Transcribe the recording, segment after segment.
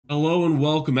Hello and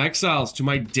welcome, Exiles, to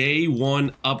my day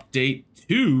one update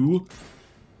to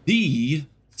the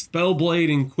Spellblade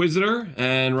Inquisitor.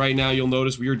 And right now you'll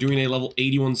notice we are doing a level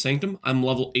 81 Sanctum. I'm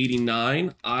level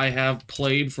 89. I have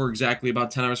played for exactly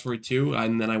about 10 hours 42,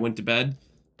 and then I went to bed,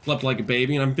 slept like a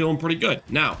baby, and I'm feeling pretty good.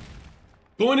 Now,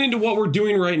 going into what we're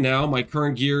doing right now, my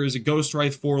current gear is a Ghost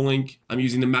Wraith 4-link. I'm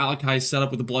using the Malachi setup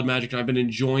with the Blood Magic, and I've been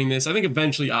enjoying this. I think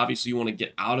eventually, obviously, you want to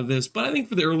get out of this, but I think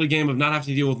for the early game of not having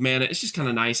to deal with mana, it's just kind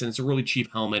of nice, and it's a really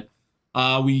cheap helmet.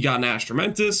 We got an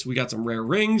Astramentus, we got some rare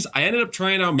rings. I ended up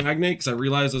trying out Magnate because I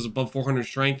realized I was above 400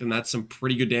 strength, and that's some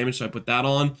pretty good damage, so I put that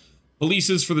on.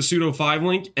 Polices for the pseudo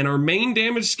 5-link, and our main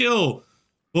damage skill,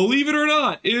 believe it or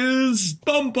not, is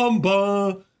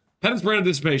Penance brand of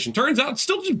dissipation. Turns out it's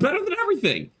still just better than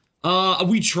everything.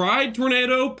 We tried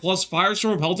Tornado plus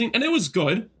Firestorm pelting, and it was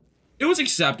good. It was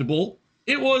acceptable.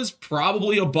 It was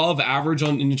probably above average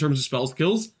in terms of spell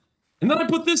skills. And then I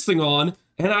put this thing on,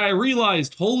 and I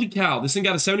realized, holy cow, this thing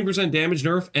got a 70% damage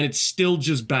nerf, and it's still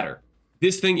just better.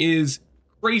 This thing is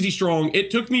crazy strong. It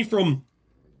took me from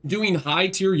doing high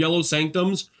tier yellow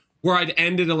sanctums, where I'd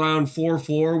ended around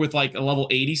 4-4 with like a level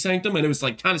 80 sanctum, and it was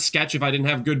like kind of sketch if I didn't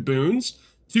have good boons,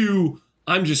 to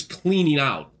I'm just cleaning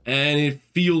out, and it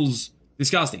feels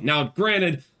disgusting. Now,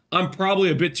 granted, I'm probably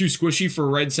a bit too squishy for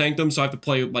red sanctum, so I have to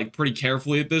play like pretty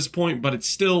carefully at this point, but it's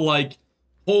still like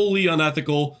wholly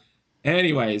unethical.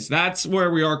 Anyways, that's where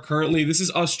we are currently. This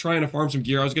is us trying to farm some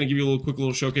gear. I was going to give you a quick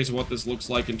little showcase of what this looks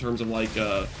like in terms of like,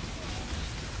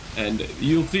 and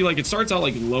you'll see like it starts out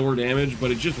like lower damage,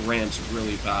 but it just ramps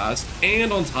really fast.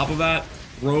 And on top of that,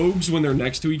 rogues, when they're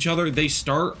next to each other, they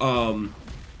start,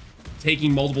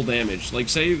 taking multiple damage. Like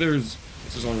say there's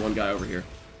only one guy over here.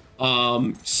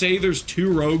 Say there's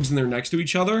two rogues and they're next to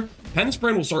each other, penance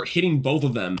brand will start hitting both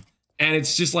of them, and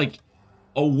it's just like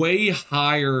a way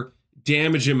higher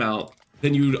damage amount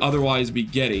than you'd otherwise be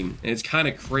getting, and it's kind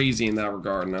of crazy in that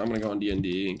regard. Now I'm gonna go on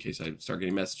D&D in case I start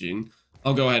getting messaging.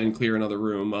 I'll go ahead and clear another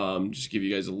room, just give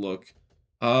you guys a look.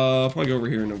 I'll probably go over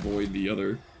here and avoid the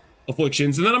other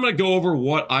afflictions, and then I'm going to go over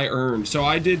what I earned. So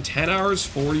I did 10 hours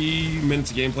 40 minutes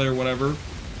of gameplay or whatever,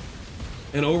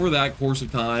 and over that course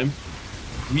of time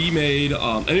we made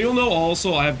and you'll know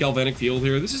also I have galvanic field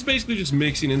here. This is basically just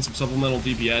mixing in some supplemental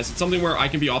DPS. It's something where I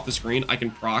can be off the screen, I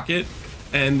can proc it,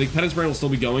 and the penance brand will still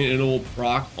be going, and it'll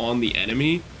proc on the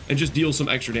enemy and just deal some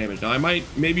extra damage. Now I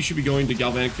maybe should be going to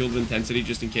galvanic field of intensity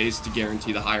just in case to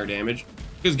guarantee the higher damage,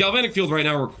 because Galvanic Field right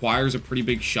now requires a pretty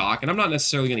big shock, and I'm not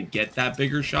necessarily going to get that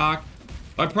bigger shock.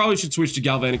 I probably should switch to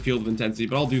Galvanic Field of Intensity,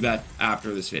 but I'll do that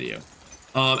after this video.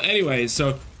 Anyways,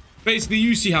 so basically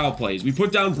you see how it plays. We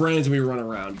put down brands and we run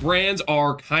around. Brands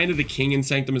are kind of the king in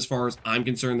Sanctum as far as I'm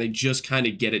concerned. They just kind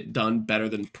of get it done better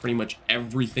than pretty much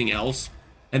everything else.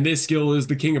 And this skill is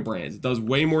the king of brands. It does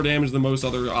way more damage than most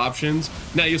other options.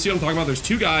 Now, you'll see what I'm talking about. There's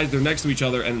two guys, they're next to each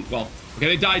other, and, well, okay,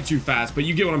 they died too fast, but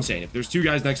you get what I'm saying. If there's two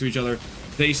guys next to each other,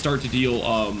 they start to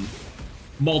deal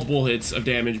multiple hits of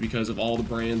damage because of all the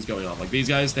brands going off. Like these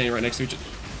guys standing right next to each other.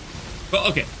 But,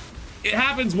 okay, it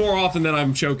happens more often than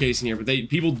I'm showcasing here, but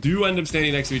people do end up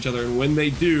standing next to each other, and when they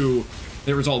do,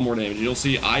 they result in more damage. And you'll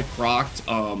see I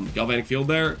procced Galvanic Field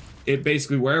there. It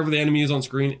basically, wherever the enemy is on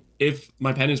screen, if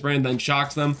my penance brand then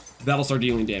shocks them, that'll start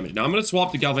dealing damage. Now I'm going to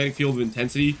swap to Galvanic Field of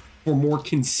Intensity for more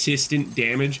consistent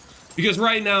damage, because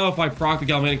right now if I proc the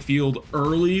Galvanic Field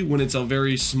early when it's a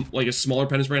very like a smaller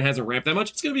penance brand, hasn't ramped that much,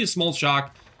 it's going to be a small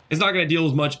shock. It's not going to deal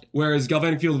as much, whereas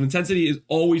Galvanic Field of Intensity is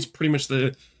always pretty much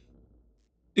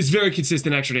it's very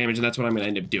consistent extra damage, and that's what I'm going to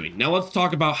end up doing. Now let's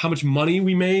talk about how much money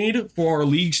we made for our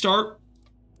league start.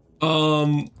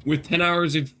 With 10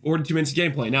 hours of 42 minutes of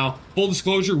gameplay. Now, full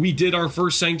disclosure, we did our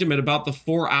first Sanctum at about the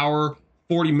 4-hour,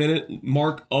 40-minute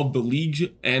mark of the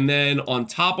league. And then on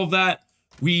top of that,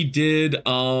 we did,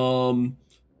 I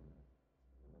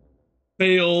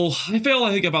failed,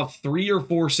 I think, about 3 or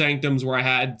 4 Sanctums where I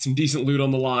had some decent loot on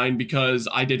the line because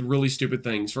I did really stupid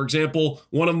things. For example,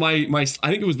 one of my I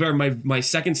think it was my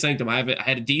second Sanctum, I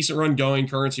had a decent run going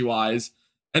currency-wise.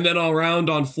 And then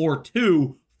around on floor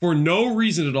 2, for no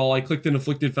reason at all, I clicked an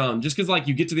Afflicted Fountain. Just because, like,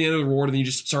 you get to the end of the reward and then you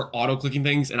just start auto-clicking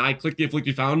things, and I clicked the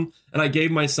Afflicted Fountain, and I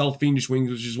gave myself Fiendish Wings,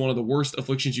 which is one of the worst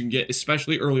afflictions you can get,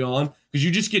 especially early on, because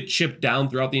you just get chipped down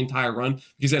throughout the entire run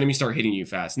because enemies start hitting you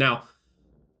fast. Now,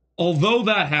 although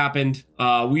that happened,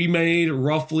 we made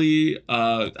roughly,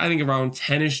 I think, around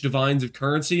 10-ish divines of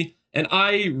currency, and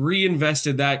I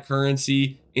reinvested that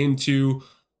currency into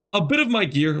a bit of my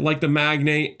gear, like the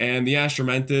Magnate and the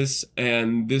Astramentus,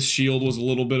 and this shield was a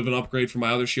little bit of an upgrade from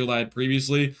my other shield I had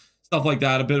previously. Stuff like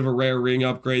that, a bit of a rare ring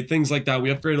upgrade, things like that. We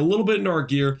upgraded a little bit into our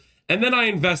gear, and then I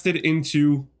invested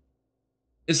into,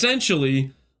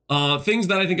 essentially, Things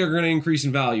that I think are going to increase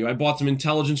in value. I bought some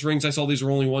intelligence rings. I saw these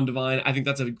were only 1 divine. I think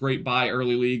that's a great buy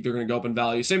early league. They're going to go up in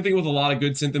value. Same thing with a lot of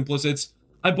good synth implicits.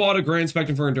 I bought a Grand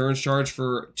Spectrum for endurance charge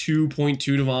for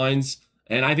 2.2 divines,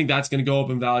 and I think that's going to go up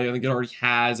in value. I think it already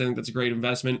has. I think that's a great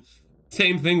investment.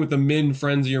 Same thing with the min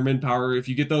frenzy or min power. If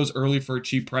you get those early for a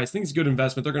cheap price, I think it's a good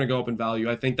investment. They're going to go up in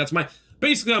value. I think that's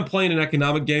basically I'm playing an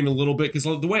economic game a little bit, because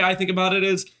the way I think about it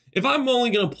is, if I'm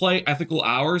only going to play ethical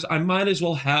hours, I might as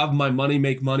well have my money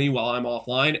make money while I'm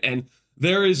offline. And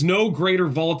there is no greater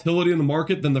volatility in the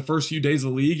market than the first few days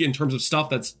of the league in terms of stuff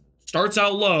that starts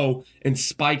out low and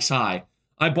spikes high.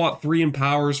 I bought 3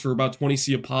 empowers for about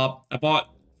 20C a pop. I bought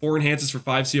 4 enhances for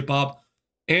 5C a pop.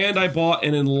 And I bought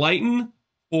an enlighten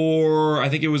for, I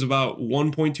think it was about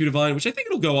 1.2 divine, which I think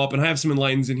it'll go up. And I have some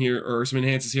enlightens in here, or some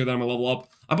enhances here that I'm going to level up.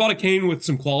 I bought a cane with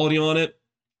some quality on it.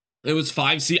 It was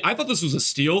 5C. I thought this was a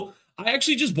steal. I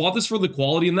actually just bought this for the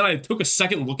quality, and then I took a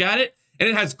second look at it, and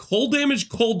it has cold damage,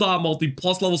 cold dot multi,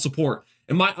 plus level support.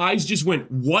 And my eyes just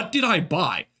went, what did I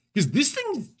buy? Because this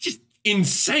thing's just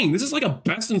insane. This is like a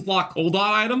best in slot cold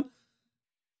dot item.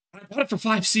 I bought it for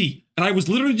 5C, and I was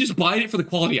literally just buying it for the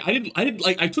quality.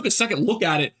 I took a second look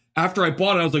at it after I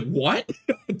bought it. I was like, what?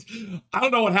 I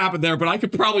don't know what happened there, but I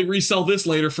could probably resell this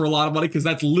later for a lot of money, because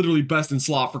that's literally best in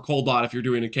slot for cold dot if you're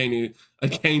doing a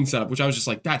cane setup, which I was just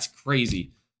like, that's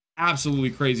crazy.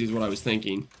 Absolutely crazy is what I was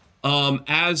thinking.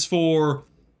 As for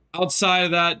outside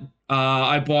of that,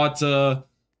 I bought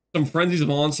some Frenzies of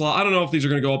Onslaught. I don't know if these are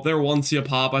going to go up. They're 1C a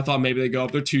pop. I thought maybe they go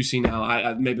up. They're 2C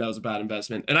now. Maybe that was a bad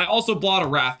investment. And I also bought a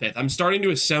Wrath Pith. I'm starting to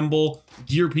assemble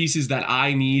gear pieces that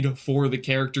I need for the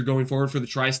character going forward for the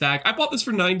tri-stack. I bought this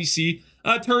for 90C.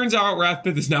 Turns out Wrath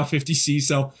Pith is now 50C,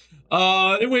 so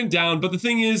it went down. But the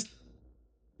thing is,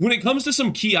 when it comes to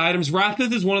some key items, Wrath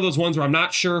Pith is one of those ones where I'm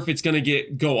not sure if it's going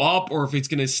to go up or if it's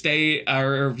going to stay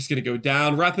or if it's going to go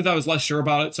down. Wrath Pith, I was less sure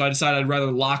about it, so I decided I'd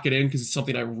rather lock it in because it's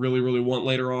something I really, really want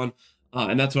later on.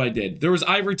 And that's what I did. There was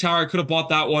Ivory Tower. I could have bought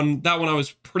that one. That one I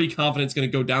was pretty confident it's going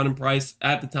to go down in price.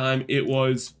 At the time,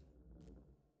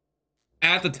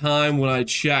 when I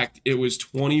checked, it was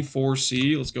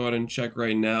 24C. Let's go ahead and check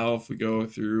right now. If we go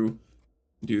through,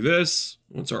 do this.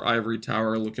 What's our Ivory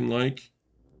Tower looking like?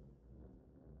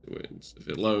 If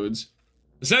it loads.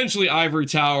 Essentially, Ivory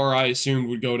Tower, I assumed,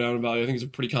 would go down in value. I think it's a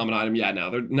pretty common item. Yeah,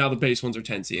 now the base ones are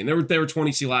 10C, and they were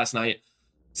 20C last night.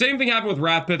 Same thing happened with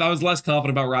Wrath Pith. I was less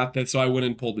confident about Wrath Pith, so I went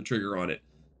and pulled the trigger on it.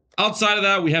 Outside of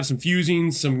that, we have some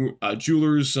fusings, some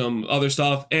jewelers, some other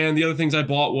stuff, and the other things I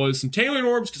bought was some tailoring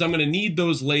orbs, because I'm going to need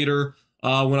those later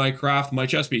when I craft my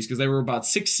chest piece, because they were about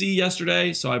 6C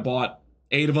yesterday, so I bought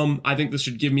 8 of them. I think this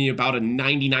should give me about a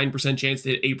 99% chance to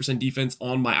hit 8% defense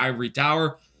on my Ivory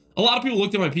Tower. A lot of people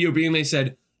looked at my POB and they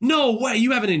said, no way,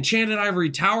 you have an enchanted Ivory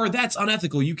Tower? That's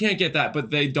unethical. You can't get that. But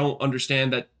they don't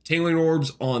understand that tailoring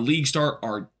orbs on League Start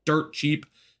are dirt cheap.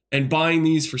 And buying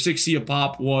these for 6C a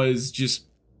pop was just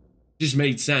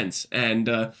made sense. And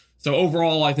so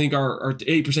overall, I think our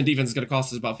 8% defense is going to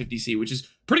cost us about 50C, which is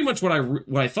pretty much what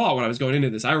I thought when I was going into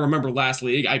this. I remember last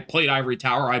league, I played Ivory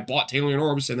Tower. I bought tailoring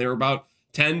orbs, and they were about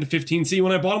 10 to 15C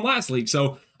when I bought them last league.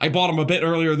 So I bought them a bit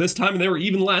earlier this time, and they were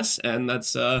even less. And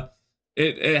that's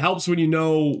it helps when you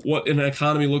know what an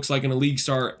economy looks like in a league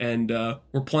start, and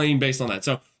we're playing based on that.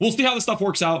 So we'll see how this stuff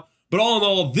works out. But all in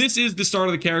all, this is the start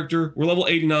of the character. We're level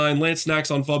 89, Lance Snacks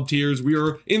on FUB tiers. We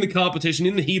are in the competition,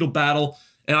 in the heat of battle,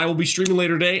 and I will be streaming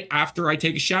later today after I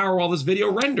take a shower while this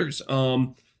video renders.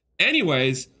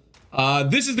 Anyways,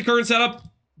 this is the current setup.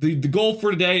 The goal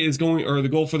for today is the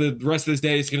goal for the rest of this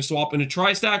day is going to swap into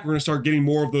tri-stack. We're going to start getting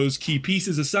more of those key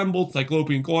pieces assembled: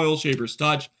 Cyclopean Coil, Shaper's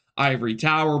Touch, Ivory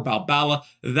Tower, Balbala.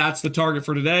 That's the target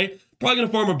for today. Probably going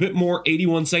to farm a bit more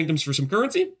 81 Sanctums for some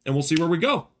currency, and we'll see where we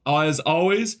go. As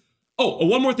always,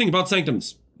 one more thing about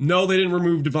Sanctums. No, they didn't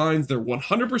remove Divines. They're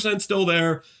 100% still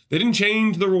there. They didn't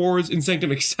change the rewards in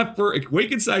Sanctum except for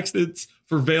Awakened Sextants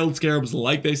for Veiled Scarabs,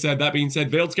 like they said. That being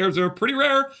said, Veiled Scarabs are pretty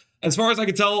rare. As far as I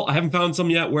can tell, I haven't found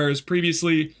some yet, whereas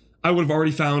previously I would have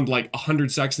already found like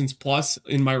 100 Sextants plus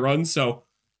in my run, so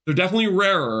they're definitely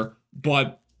rarer,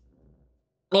 but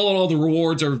all in all, the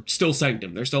rewards are still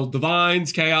Sanctum. They're still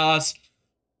Divines, Chaos,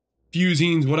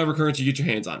 Fusings, whatever currency you get your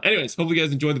hands on. Anyways, hopefully you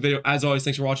guys enjoyed the video. As always,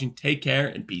 thanks for watching. Take care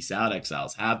and peace out,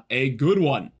 Exiles. Have a good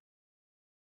one.